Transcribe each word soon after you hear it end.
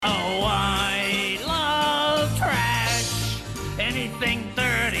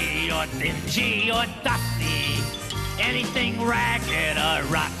stingy or dusty, anything ragged or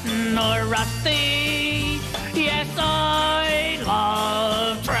rotten or rusty. Yes, I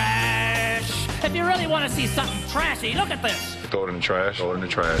love trash. If you really want to see something trashy, look at this. Throw it in the trash. Throw it in the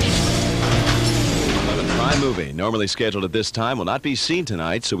trash. The Prime Movie, normally scheduled at this time, will not be seen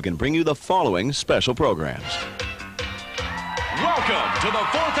tonight, so we can bring you the following special programs. Welcome to the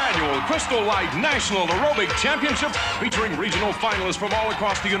 4th Annual Crystal Light National Aerobic Championships, featuring regional finalists from all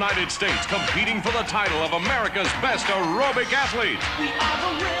across the United States competing for the title of America's Best Aerobic Athlete. We are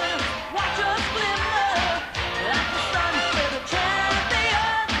the winners, watch us glimmer, like the sun for the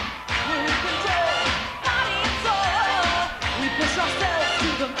champion. We're in control, body and soul. We push ourselves to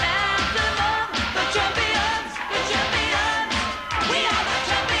the maximum. The champions, we are the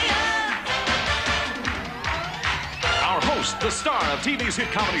champions. Our host, the star of TV's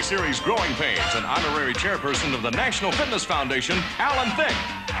hit comedy series Growing Pains, and honorary chairperson of the National Fitness Foundation, Alan Thicke.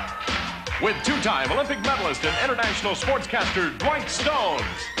 With two-time Olympic medalist and international sportscaster Dwight Stones.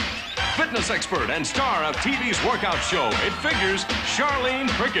 Fitness expert and star of TV's workout show, It Figures, Charlene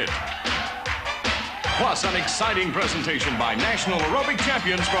Prickett. Plus, an exciting presentation by national aerobic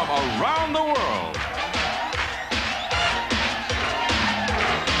champions from around the world.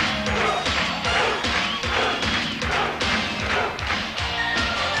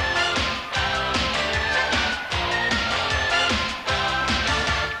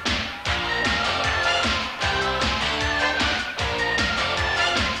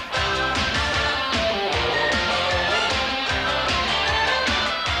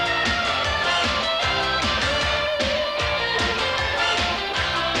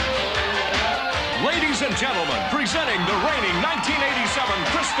 Ladies and gentlemen, presenting the reigning 1987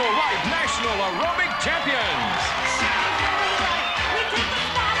 Crystal Light National Aerobic Champions. We take the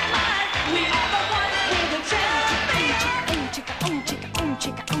spotlight. We are the ones, we're the champions.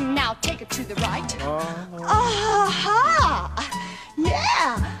 Now take it to the right. Aha!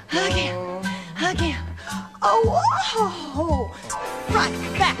 Yeah! Again. Oh, whoa! Front,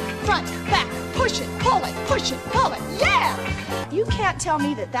 back, push it, pull it, yeah! You can't tell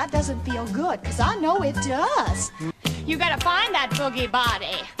me that that doesn't feel good, because I know it does. You gotta find that boogie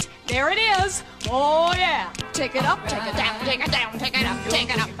body. There it is. Oh, yeah. Take it up, take it down, take it down, take it up, take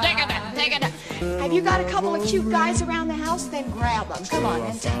it up, take it down, take it up. Have you got a couple of cute guys around the house? Then grab them. Come on,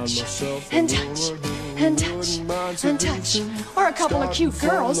 and touch, and touch, and touch, and touch. Or a couple of cute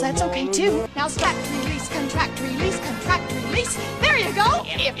girls, that's okay too. Now slack, release, contract, release, contract, release. There you go.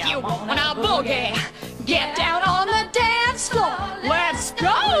 If you want a boogie, get down on the dance floor. Let's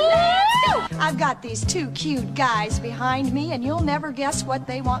go. I've got these two cute guys behind me, and you'll never guess what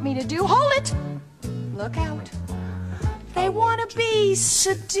they want me to do. Hold it. Look out. They want to be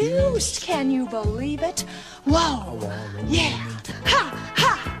seduced. Can you believe it? Whoa. Yeah. Ha,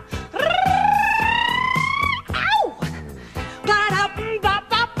 ha. Ow.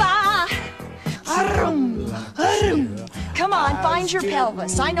 Ba-da-ba-ba-ba. Arum, arum. Come on, find your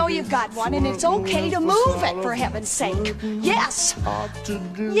pelvis. I know you've got one, and it's okay to move it, for heaven's sake. Yes.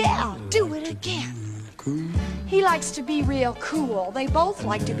 Yeah, do it again. He likes to be real cool. They both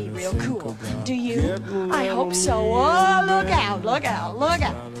like to be real cool. Do you? I hope so. Oh, look out, look out, look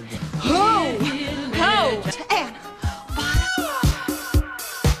out. Ho, ho, and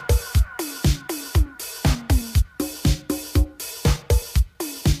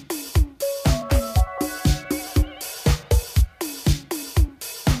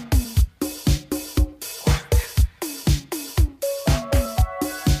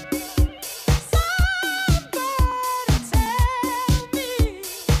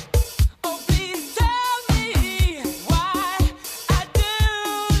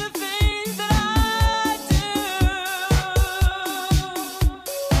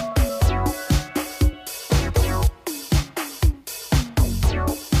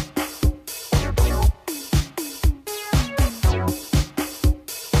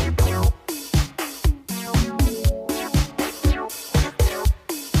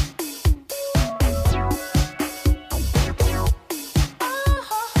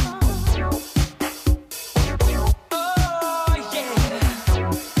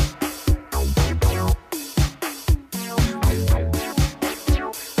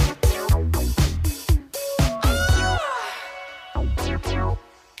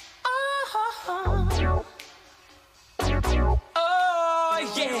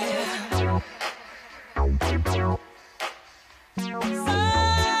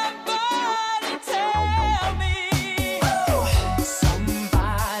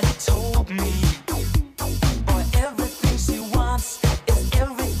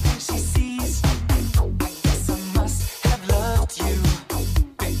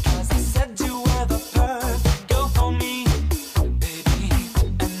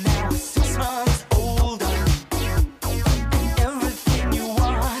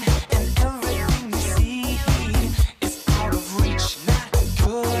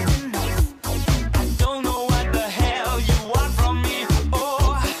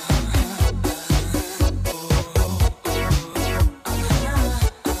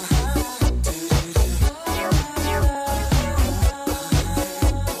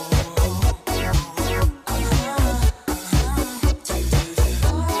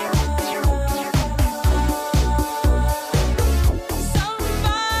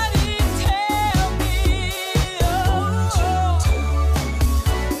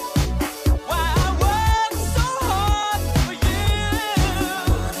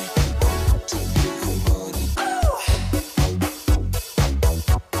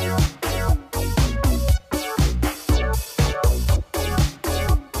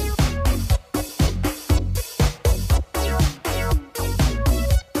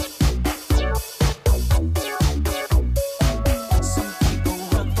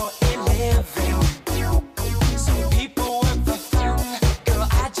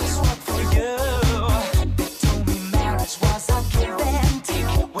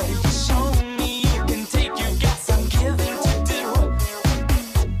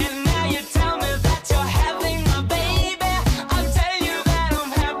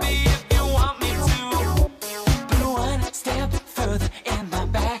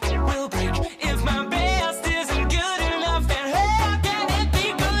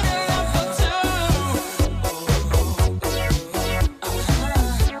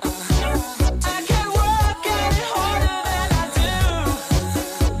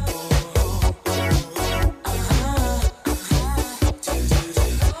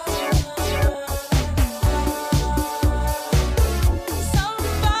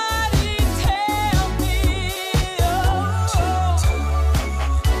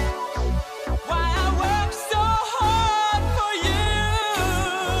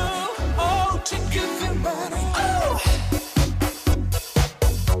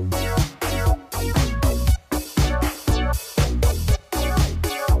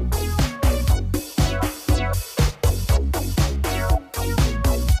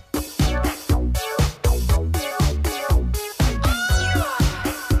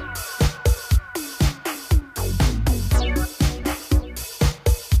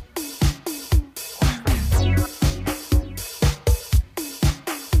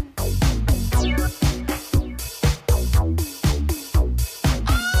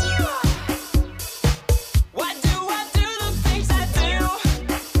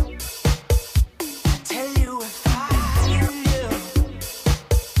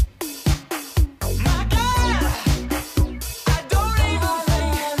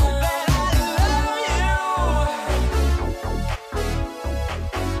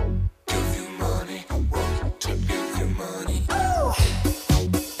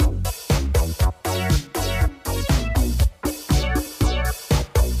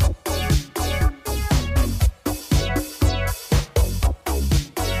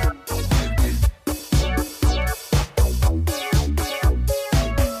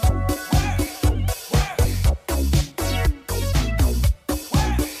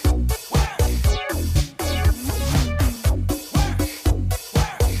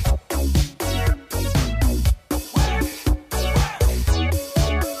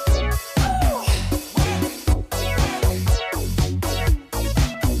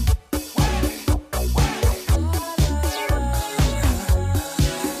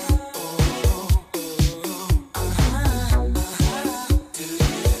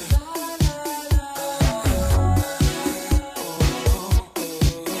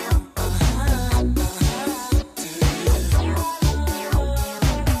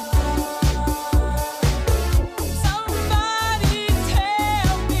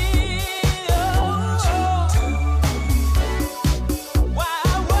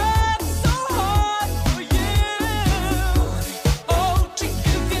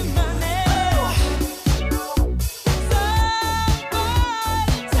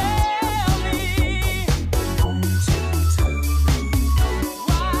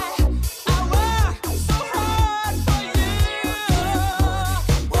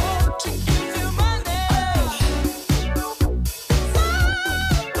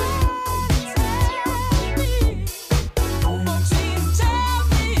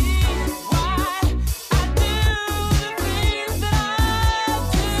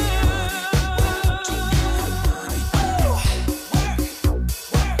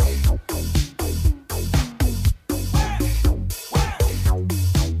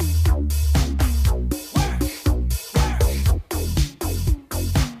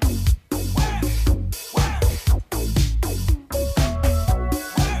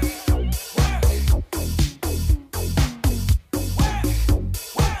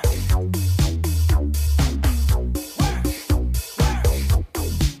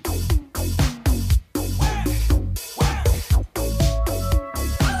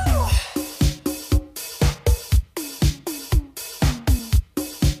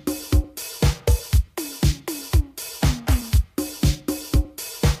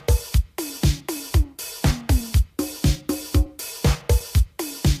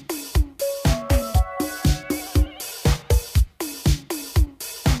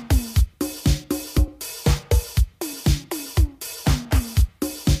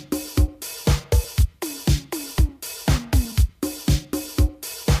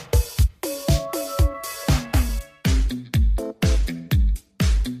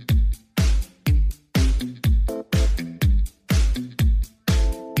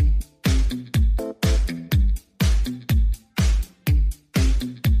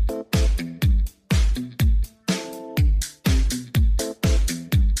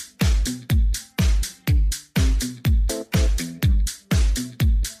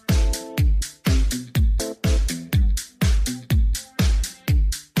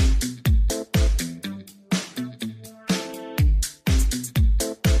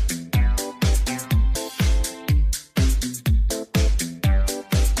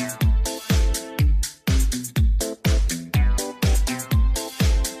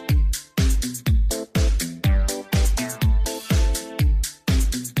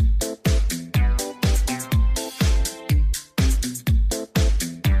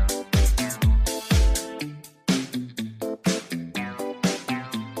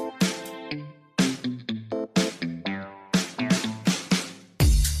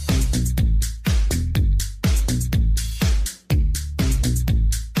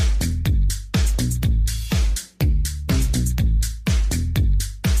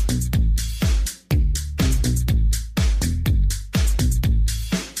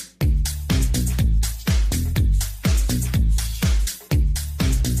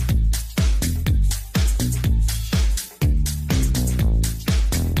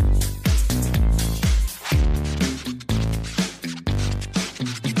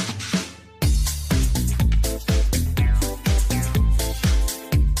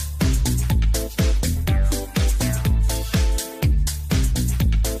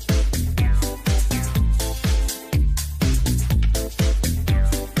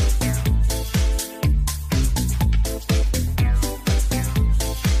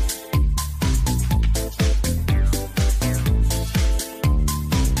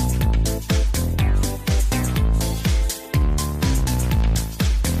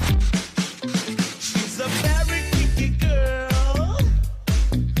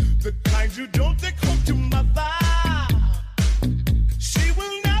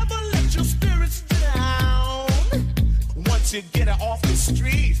should get her off the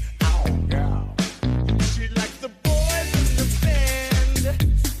street. Oh, girl. She likes the boys in the band.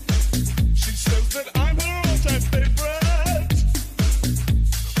 She says that I'm her all-time favorite.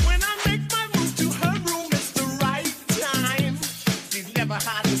 When I make my move to her room, it's the right time. She's never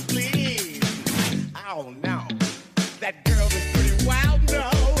hard to please. Oh, no. That girl is pretty wild, no.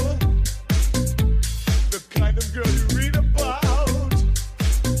 The kind of girl you read about.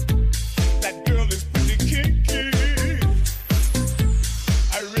 That girl is pretty kinky.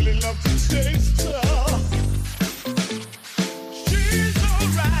 I really love to taste her. She's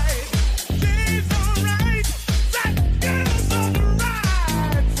alright. She's alright. That girl's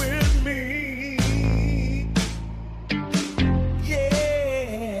alright with me.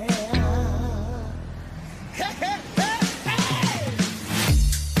 Yeah. Hey, hey, hey, hey.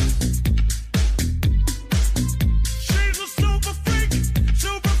 She's a super freak.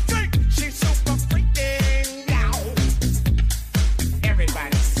 Super freak. She's super freaking out.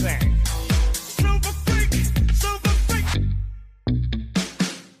 Everybody sing. Super freak, super freak.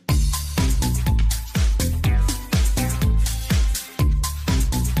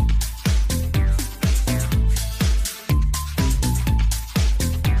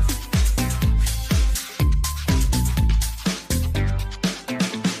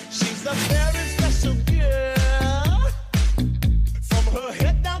 She's a very special girl. From her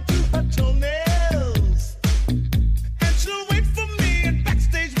head down to her toenails. And she'll wait for me in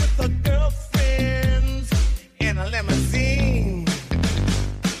backstage with her girlfriends in a limousine.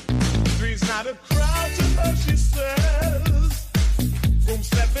 Three's not a crowd to her, she says. Room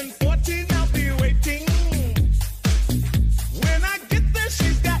 714, I'll be waiting. When I get there,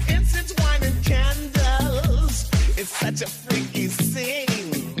 she's got incense, wine, and candles. It's such a freaky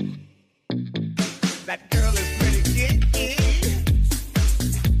scene. That girl is pretty kinky.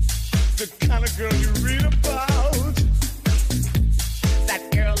 The kind of girl you read about. That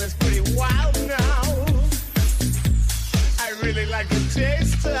girl is pretty wild now. I really like to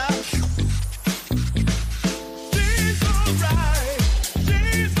taste her. She's alright.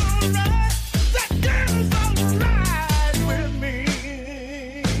 She's alright. That girl's alright with me.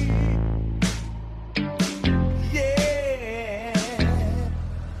 Yeah.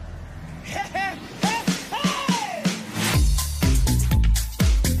 Hey, hey, hey, hey.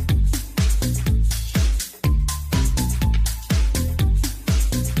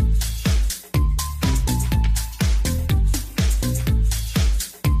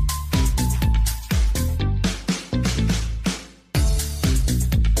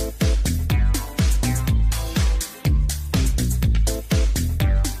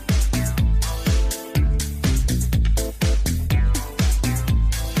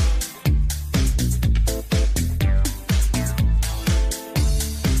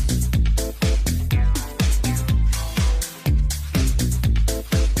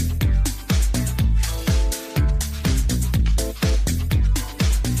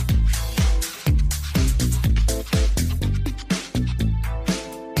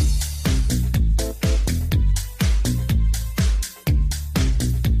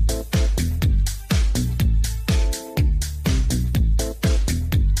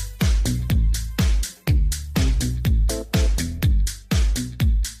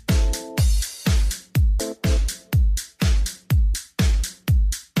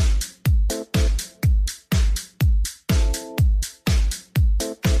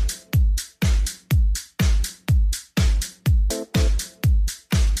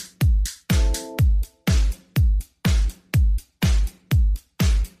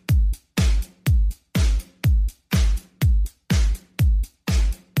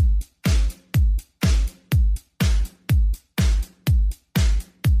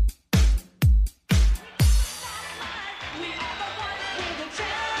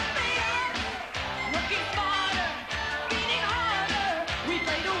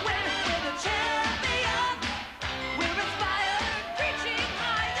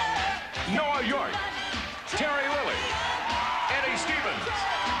 Noah York, Terry Lilly, Eddie Stevens,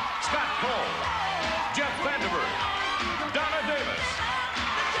 Scott Cole, Jeff Vanderberg, Donna Davis.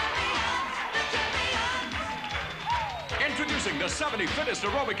 Introducing the 70 fittest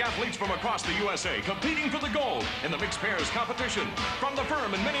aerobic athletes from across the USA competing for the gold in the mixed pairs competition. From the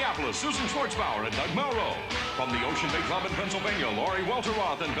firm in Minneapolis, Susan Schwartzbauer and Doug Melrose. From the Ocean Bay Club in Pennsylvania, Lori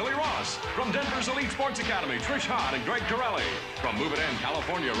Welteroth and Billy Ross. From Denver's Elite Sports Academy, Trish Hahn and Greg Corelli. From Move It In,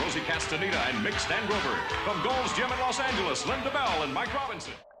 California, Rosie Castaneda and Mick Stan Grover. From Gold's Gym in Los Angeles, Linda Bell and Mike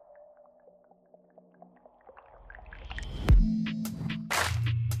Robinson.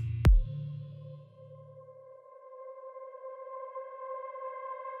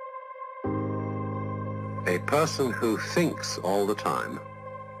 A person who thinks all the time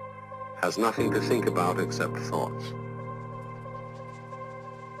has nothing to think about except thoughts.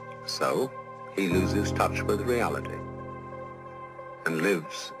 So, he loses touch with reality and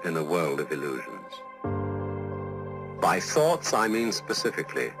lives in a world of illusions. By thoughts, I mean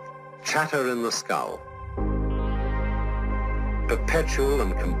specifically chatter in the skull, perpetual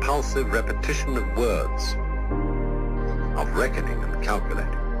and compulsive repetition of words, of reckoning and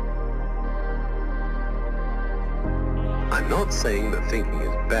calculating. I'm not saying that thinking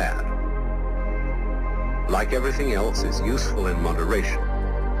is bad. Like everything else, is useful in moderation.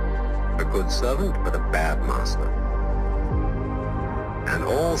 A good servant, but a bad master. And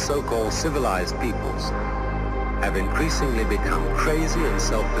all so-called civilized peoples have increasingly become crazy and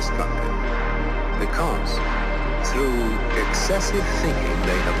self-destructive because through excessive thinking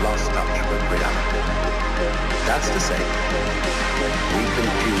they have lost touch with reality. That's to say, we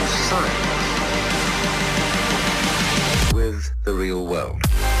confuse science with the real world.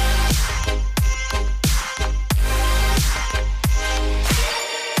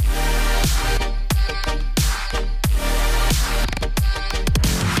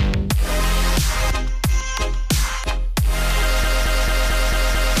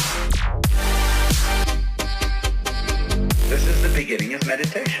 This is the beginning of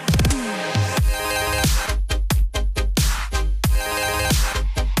meditation.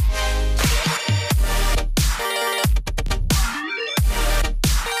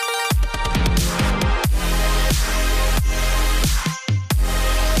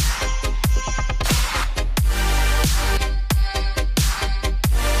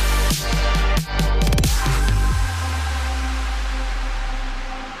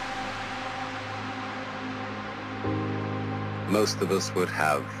 Most of us would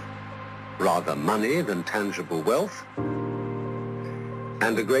have rather money than tangible wealth,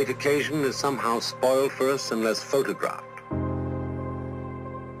 and a great occasion is somehow spoiled for us unless photographed.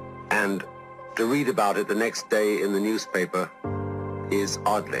 And to read about it the next day in the newspaper is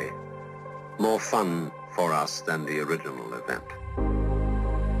oddly more fun for us than the original event.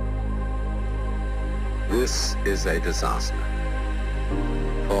 This is a disaster.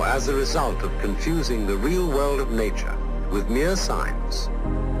 For as a result of confusing the real world of nature with mere science,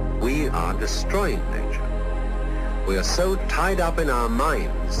 we are destroying nature. We are so tied up in our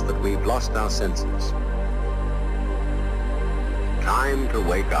minds that we've lost our senses. Time to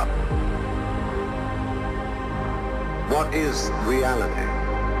wake up. What is reality?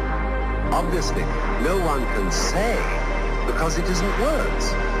 Obviously, no one can say because it isn't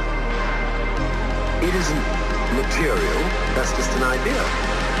words. It isn't material, that's just an idea.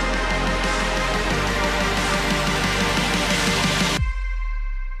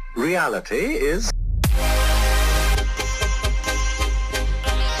 Reality is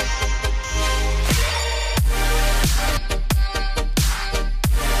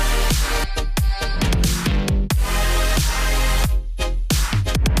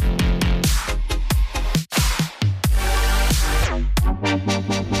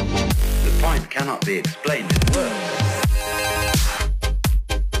The point cannot be explained in words.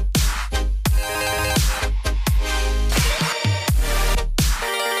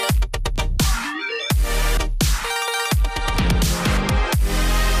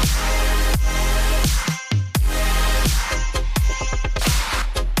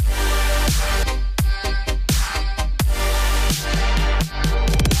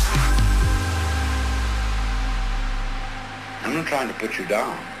 I'm not trying to put you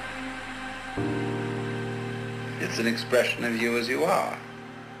down. It's an expression of you as you are.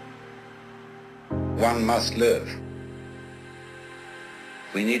 One must live.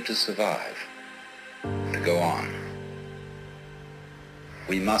 We need to survive, to go on.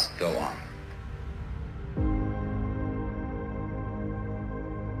 We must go on.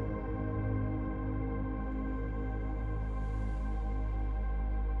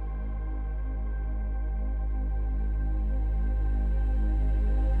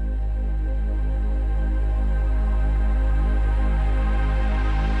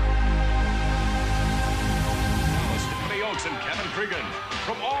 And Kevin Cregan.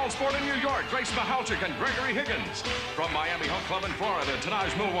 From All Sport in New York, Grace Mahalchik and Gregory Higgins. From Miami Hunt Club in Florida,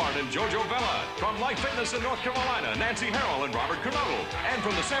 Tanaj Milward and Jojo Bella. From Life Fitness in North Carolina, Nancy Harrell and Robert Kernodle. And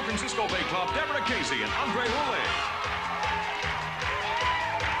from the San Francisco Bay Club, Deborah Casey and Andre Lule.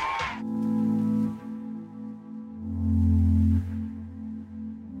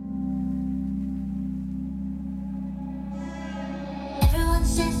 Everyone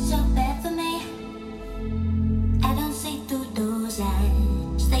says you're bad for me. I don't see through those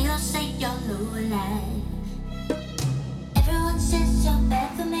eyes. They all say you're low alive. Everyone says you're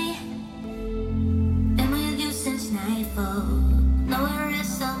bad for me. Then when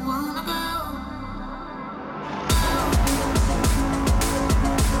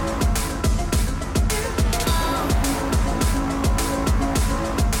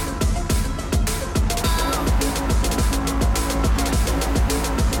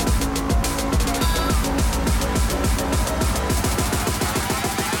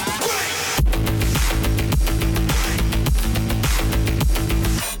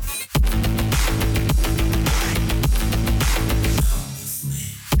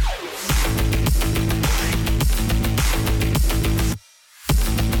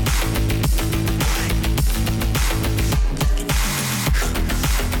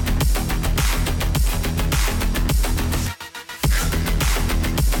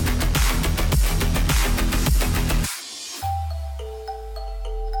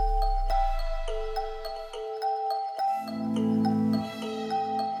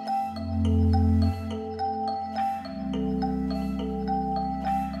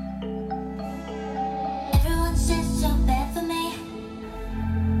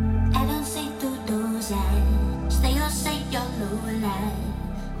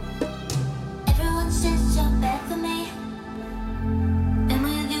since you're back for me. Been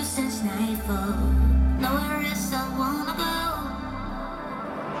with you since nightfall. Nowhere else I wanna go.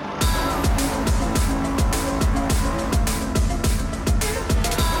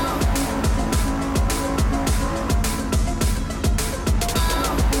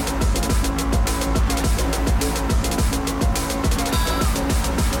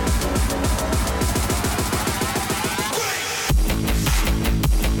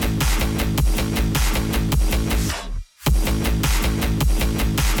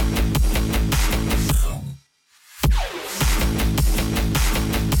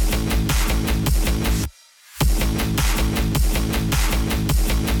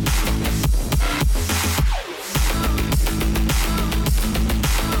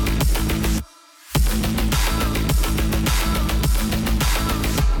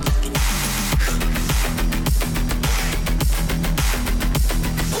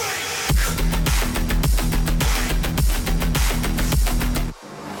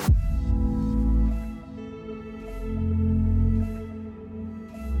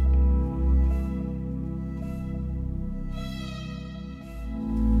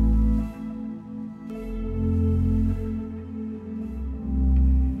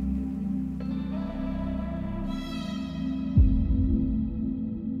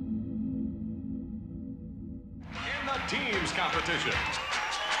 Teams competition.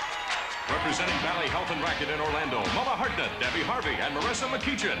 Representing Valley Health and Racket in Orlando, Mama Hartnett, Debbie Harvey, and Marissa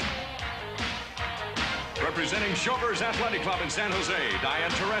McKeechin. Representing Showers Athletic Club in San Jose,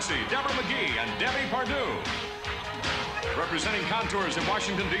 Diane Teresi, Deborah McGee, and Debbie Pardue. Representing Contours in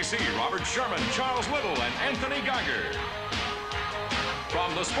Washington, D.C., Robert Sherman, Charles Little, and Anthony Geiger.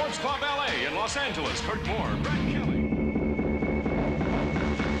 From the Sports Club LA in Los Angeles, Kurt Moore, Brett Kelly.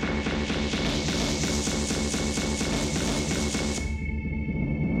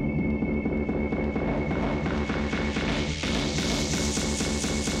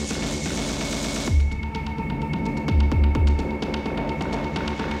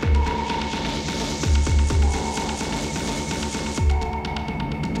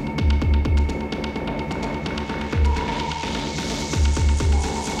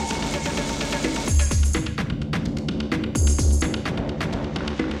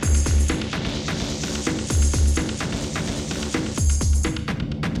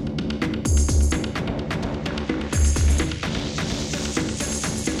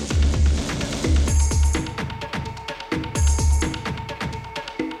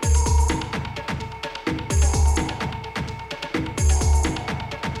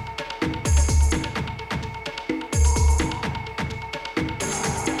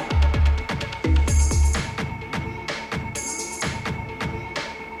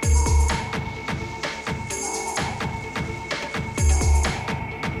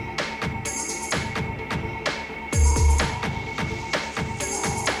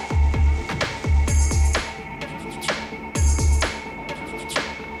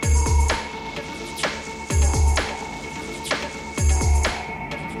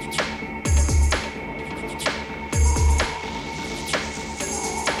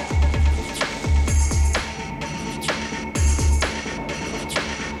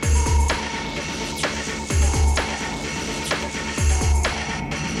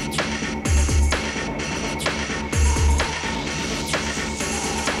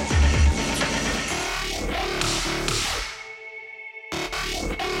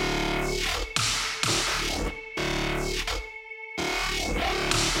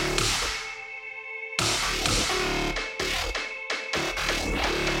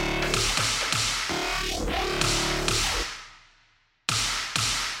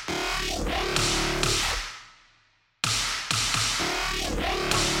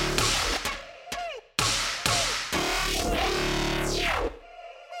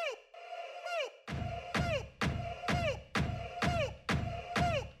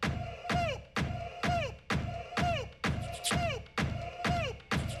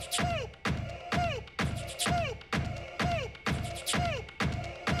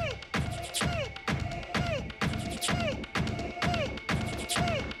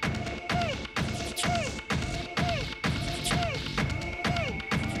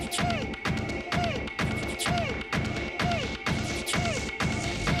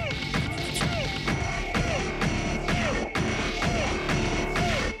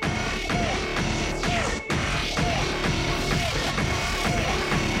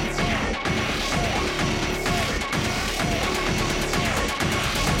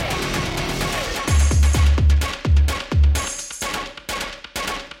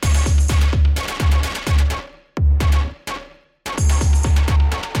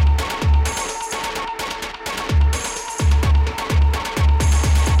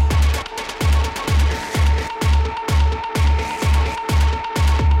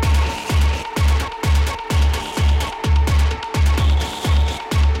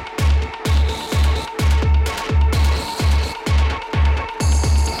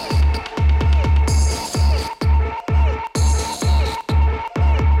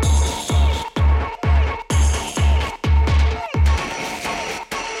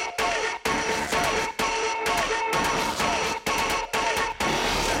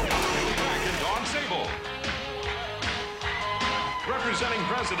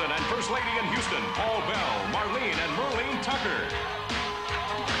 Lady in Houston, Paul Bell, Marlene and Merlene Tucker.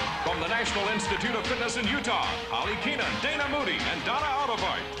 From the National Institute of Fitness in Utah, Holly Keenan, Dana Moody, and Donna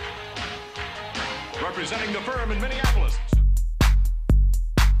Autobart. Representing the firm in Minneapolis.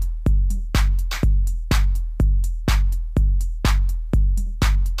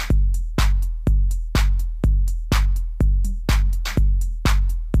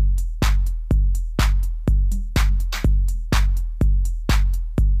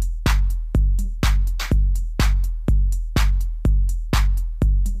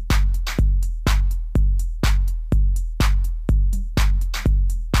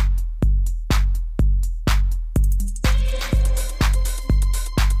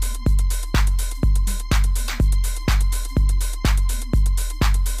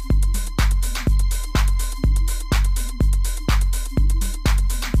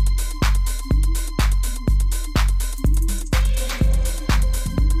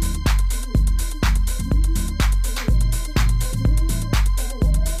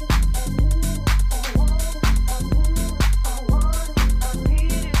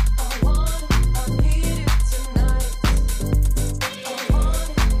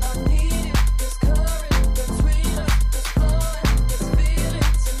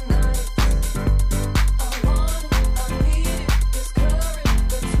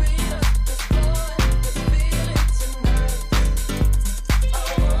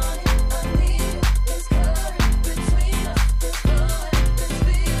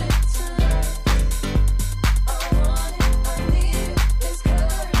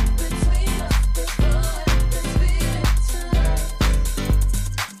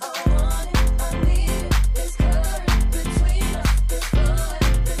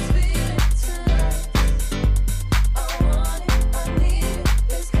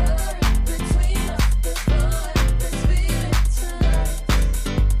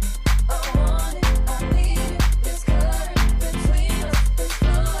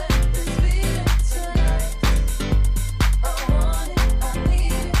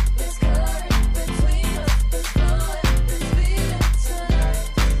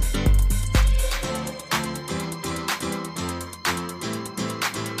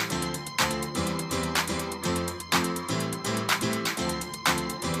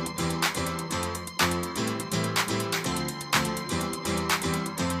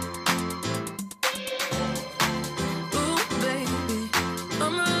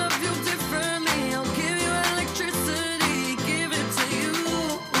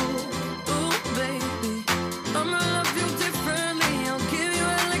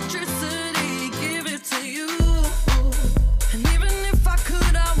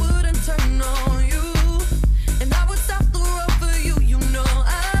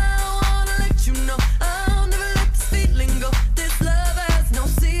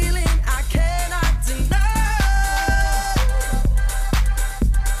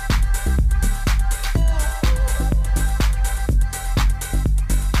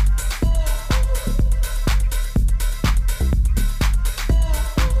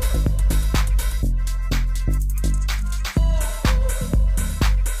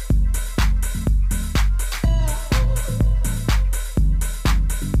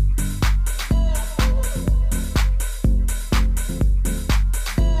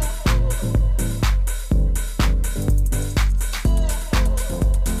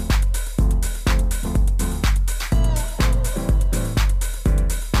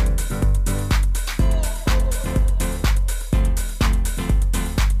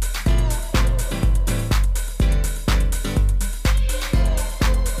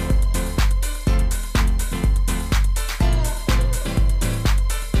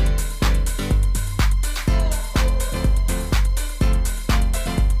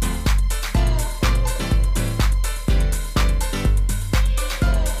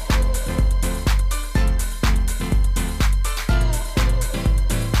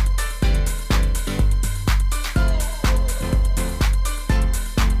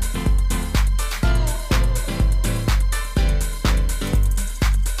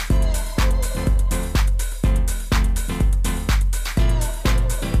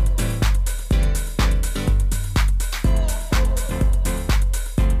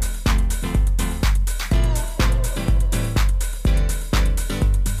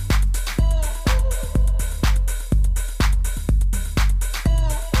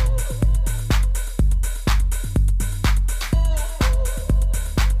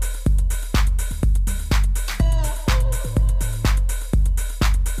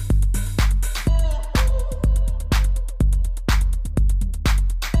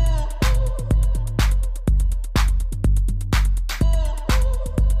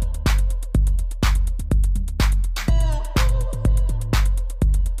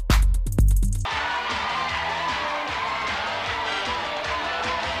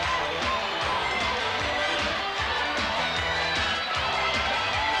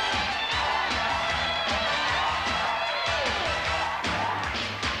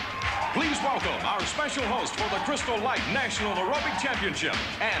 welcome our special host for the Crystal Light National Aerobic Championship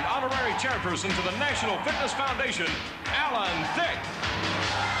and honorary chairperson to the National Fitness Foundation, Alan Thicke.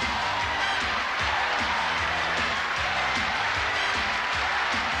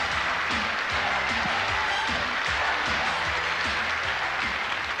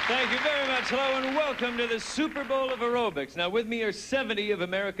 Thank you very much. Hello and welcome to the Super Bowl of Aerobics. Now, with me are 70 of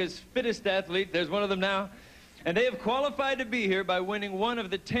America's fittest athletes. There's one of them now. And they have qualified to be here by winning one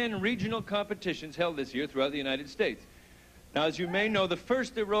of the 10 regional competitions held this year throughout the United States. Now, as you may know, the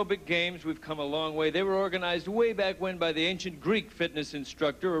first aerobic games, we've come a long way. They were organized way back when by the ancient Greek fitness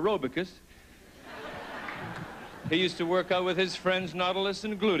instructor, Aerobicus. He used to work out with his friends Nautilus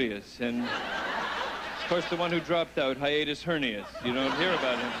and Gluteus, and of course the one who dropped out, Hiatus Hernius. You don't hear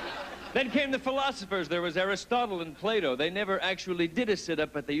about him. Then came the philosophers. There was Aristotle and Plato. They never actually did a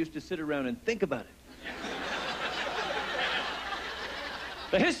sit-up, but they used to sit around and think about it.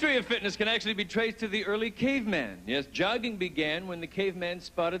 The history of fitness can actually be traced to the early caveman. Yes, jogging began when the caveman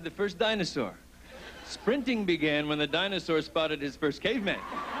spotted the first dinosaur. Sprinting began when the dinosaur spotted his first caveman.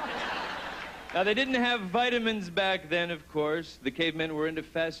 Now, they didn't have vitamins back then, of course. The cavemen were into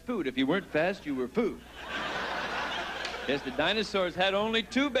fast food. If you weren't fast, you were food. Yes, the dinosaurs had only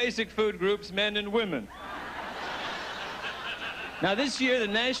two basic food groups, men and women. Now, this year, the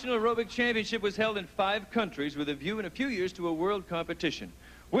National Aerobic Championship was held in 5 countries with a view in a few years to a world competition.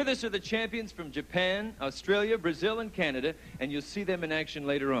 With us are the champions from Japan, Australia, Brazil, and Canada, and you'll see them in action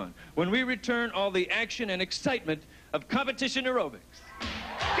later on. When we return, all the action and excitement of competition aerobics.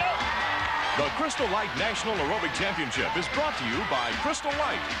 Go! The Crystal Light National Aerobic Championship is brought to you by Crystal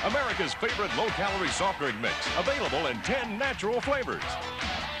Light, America's favorite low-calorie soft drink mix, available in 10 natural flavors.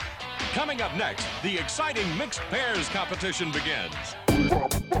 Coming up next, the exciting mixed pairs competition begins.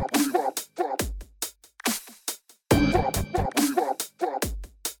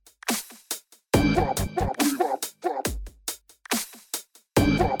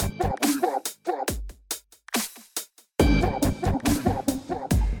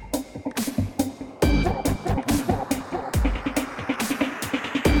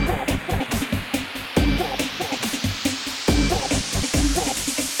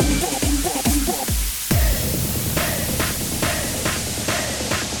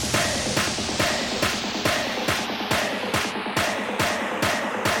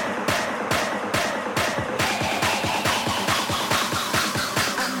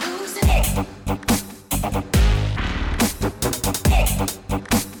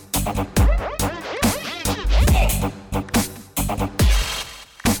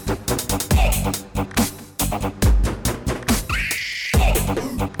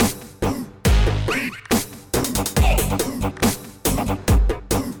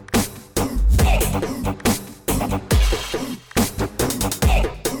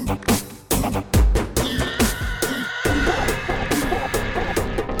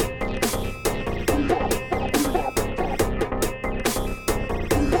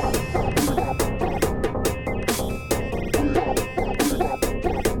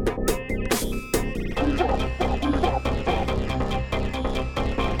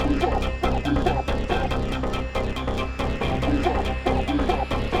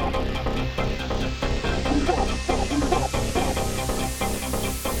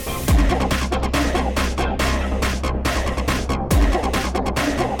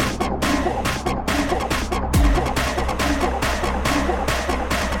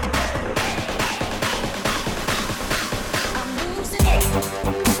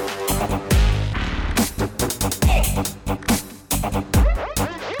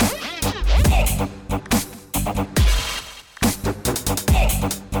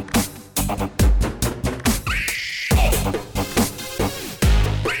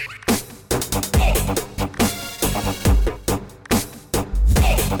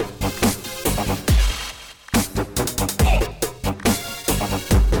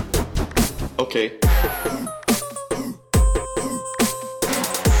 Okay.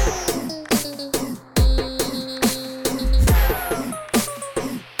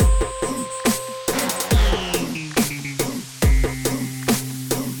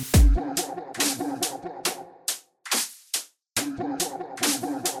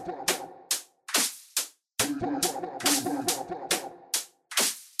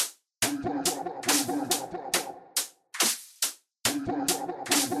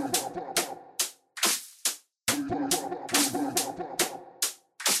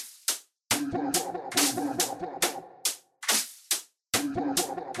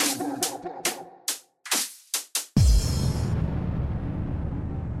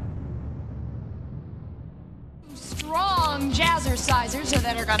 Strong jazz jazzercisers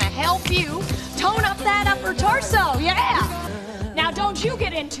that are gonna help you tone up that upper torso, yeah! Now don't you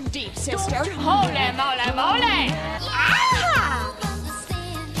get in too deep, sister. Holy moly moly! Ah!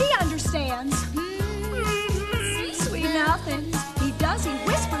 He understands. Sweet nothings. He does, he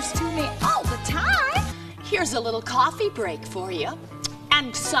whispers to me all the time. Here's a little coffee break for you.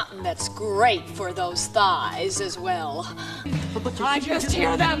 And something that's great for those thighs as well. I just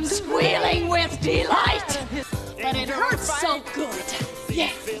hear them squealing with delight. But it hurts so good. Yeah.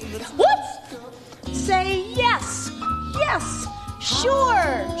 Whoop! Say yes. Yes.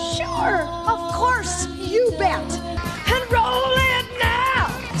 Sure. Sure. Of course. You bet. And roll it now.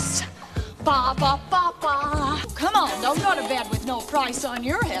 Ba ba ba ba. Come on, don't go to bed with no price on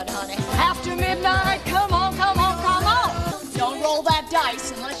your head, honey. After midnight, come on, come on, come on. Don't roll that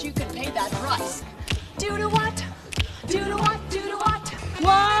dice unless you can pay that price. Do to what? Do to what? Do to what?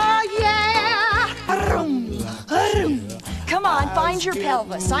 Why, yeah. Come on, find your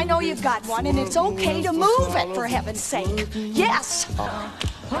pelvis. I know you've got one, and it's okay to move it, for heaven's sake. Yes.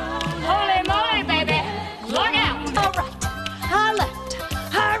 Holy moly, baby. Look out. All right. Her left.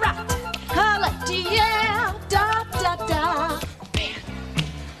 Her right. Her left. Yeah. Da, da, da. Bend.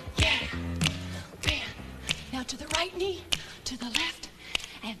 Yeah. Bend. Now to the right knee, to the left,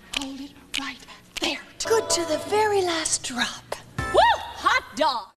 and hold it right there. Good to the very last drop. Woo! Hot dog.